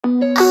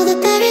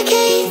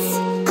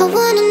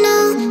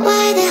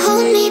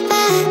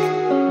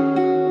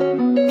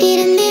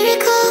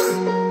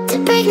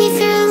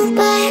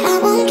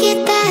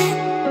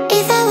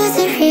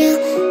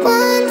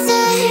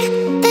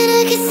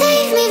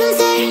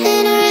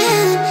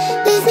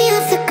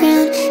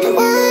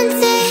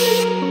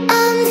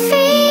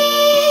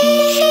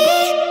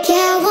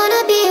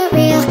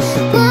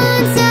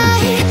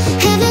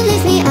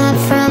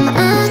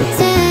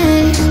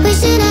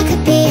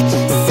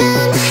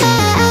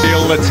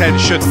national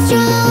attention.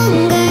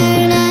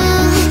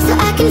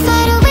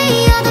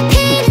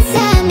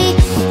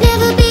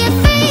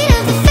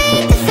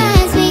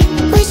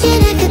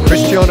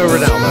 Cristiano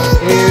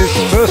Ronaldo is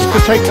first to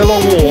take the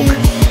long walk.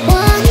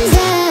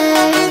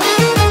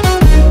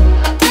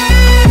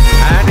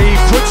 And he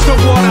puts the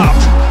one up.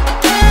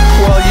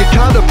 Well, you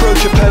can't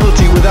approach a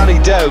penalty with any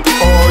doubt,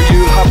 or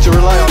you'll have to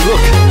rely on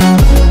luck.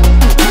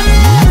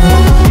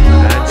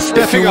 And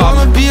stepping up,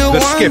 the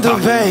skipper.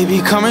 Baby,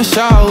 come and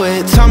show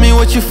it. Tell me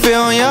what you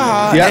feel in your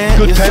heart. Yeah,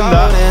 good pen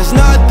that.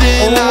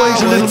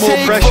 Always a little more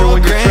pressure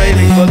when you're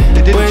training, but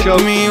it didn't show.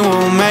 Me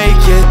will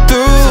make it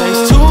through.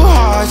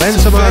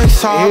 Benzema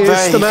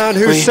is the man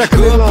who's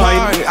second in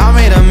line. I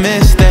made a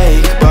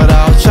mistake, but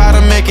I'll try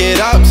to make it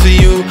up to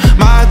you,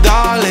 my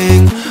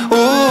darling.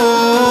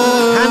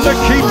 Ooh. And the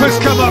keeper's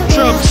come up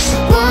trumps.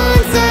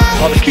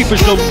 Oh, the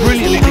keeper's done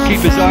brilliantly to keep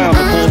his eye on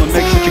the ball and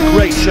make such a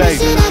great save.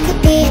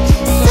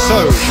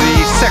 So,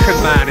 the second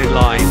man in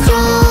line.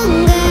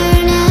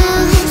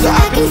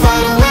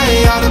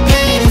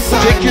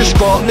 Pick your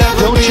spot,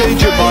 don't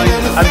change your mind,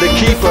 and the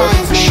keeper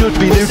should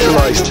be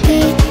neutralised.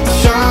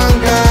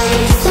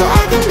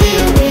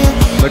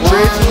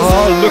 Madrid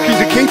are looking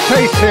to keep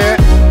pace here.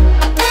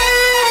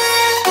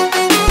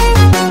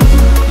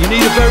 You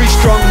need a very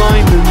strong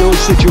mind in those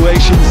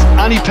situations.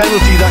 Any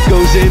penalty that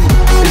goes in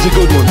is a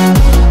good one.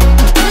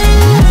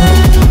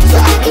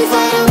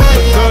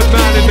 Third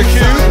man in the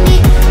queue.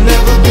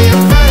 Never be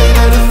afraid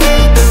of the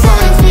fate that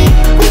finds me.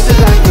 Wish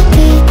that I could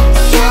be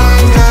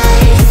stronger,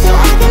 so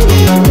I can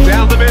be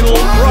Down the middle,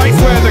 right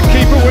where the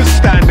keeper was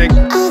standing.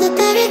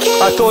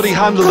 I thought he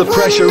handled the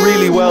pressure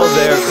really well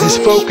there. His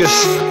focus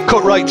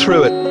cut right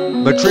through it.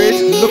 Madrid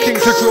looking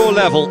to draw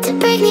level.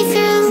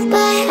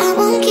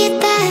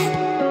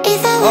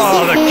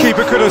 Oh, the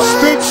keeper could have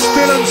stood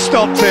still and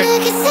stopped it.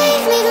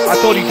 I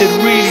thought he did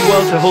really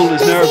well to hold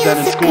his nerve then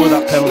and score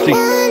that penalty.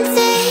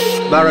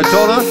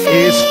 Maradona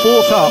is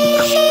fourth up.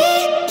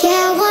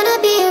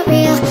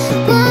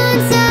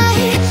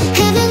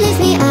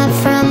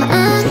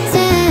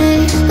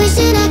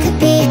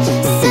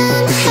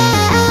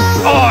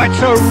 Oh, it's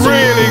a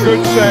really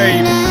good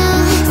save.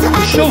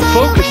 He's so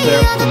focused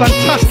there.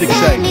 Fantastic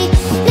save.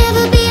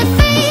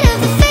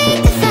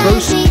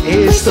 Bruce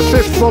is the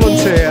fifth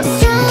volunteer.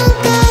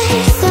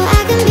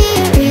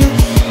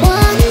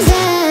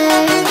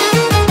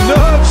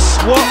 Nerves,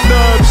 what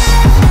nerves?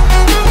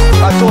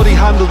 I thought he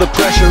handled the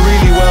pressure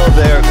really well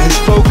there. His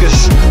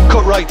focus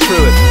cut right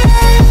through it.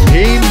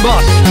 He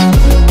must,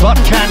 but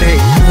can he?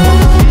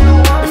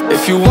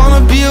 If you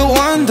wanna be a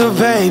wonder,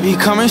 baby,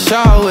 come and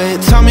show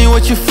it. Tell me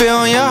what you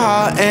feel in your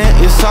heart and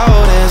your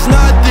soul. There's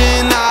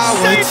nothing I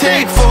would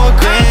take for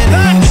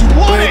granted.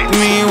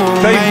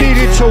 They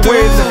needed to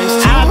win,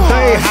 and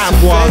they have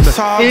won.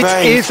 It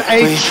is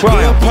a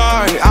triumph.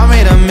 I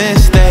made a